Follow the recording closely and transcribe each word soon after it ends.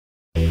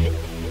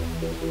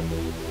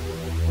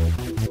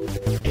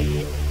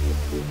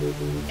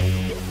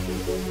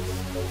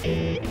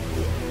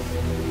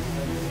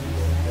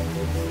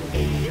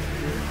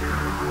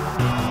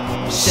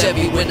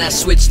Chevy, when I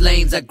switch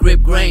lanes, I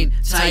grip grain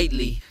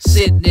tightly.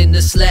 Sitting in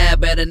the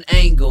slab at an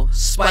angle,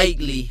 Spike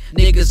Lee.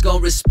 Niggas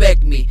gon'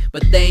 respect me,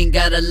 but they ain't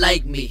gotta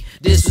like me.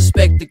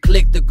 Disrespect the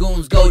click, the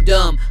goons go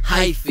dumb.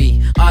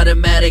 Hyphy,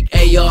 automatic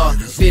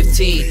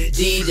AR-15,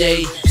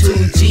 D-Day.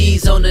 2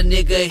 G's on a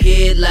nigga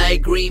head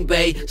like Green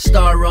Bay.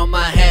 Star on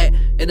my hat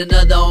and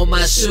another on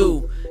my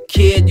shoe.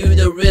 Kid, you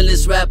the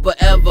realest rapper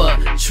ever,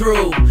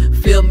 true.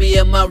 Feel me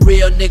in my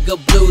real nigga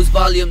blues,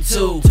 volume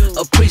 2.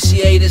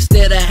 Appreciate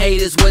instead of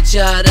hate is what you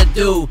oughta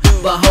do.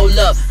 But hold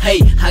up, hey,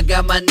 I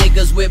got my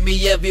niggas with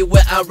me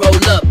everywhere I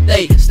roll up.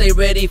 They stay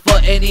ready for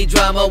any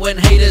drama when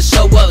haters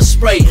show up.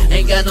 Spray,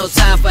 ain't got no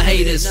time for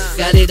haters.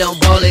 Got it on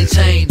ball and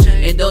chain.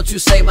 And don't you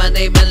say my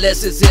name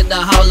unless it's in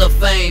the Hall of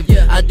Fame.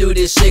 I do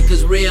this shit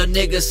cause real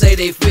niggas say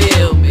they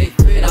feel me.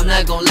 And I'm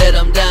not gonna let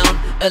them down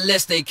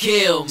unless they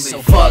kill me.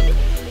 So fuck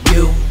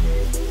you.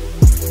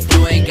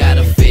 You ain't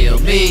gotta feel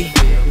me.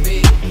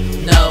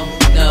 No,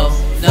 no,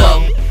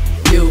 no.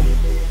 You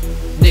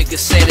niggas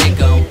say they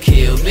gon'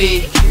 kill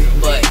me,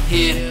 but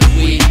here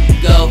we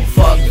go.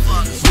 Fuck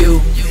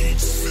you.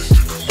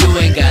 You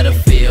ain't gotta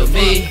feel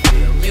me.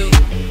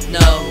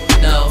 No,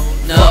 no,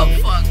 no.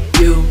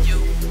 You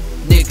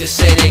niggas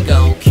say they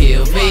gon'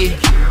 kill me,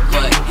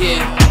 but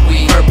here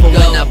we go.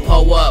 When I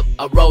pull up,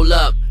 I roll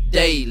up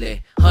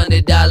daily.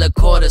 $100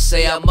 quarter,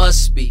 say I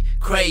must be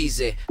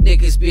crazy.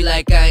 Niggas be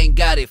like I ain't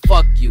got it,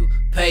 fuck you,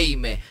 pay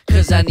me.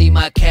 Cause I need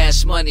my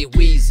cash money,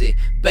 Weezy,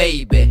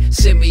 baby.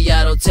 Send me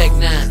out on Tech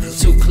 9,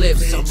 2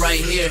 clips, I'm right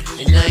here,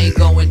 and I ain't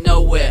going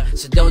nowhere.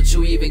 So don't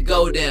you even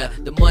go there,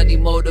 the money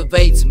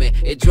motivates me,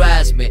 it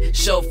drives me,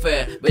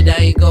 chauffeur. But I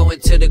ain't going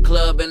to the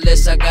club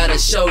unless I got a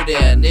show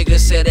there. Niggas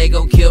say they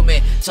gon' kill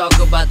me, talk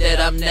about that,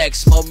 I'm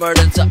next. More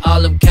murder to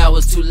all them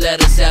cowards, 2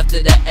 letters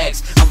after the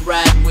X. I'm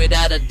riding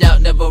without a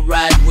doubt, never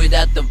riding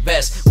without the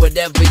vest.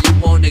 Whatever you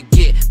wanna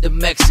get, the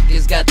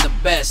Mexicans got the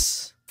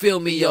best. Feel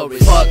me, yo,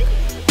 fuck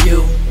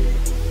you.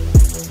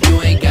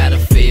 You ain't gotta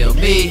feel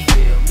me.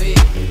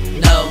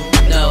 No,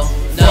 no,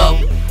 no.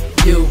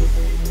 You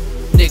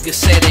niggas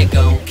say they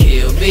gon'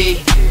 kill me,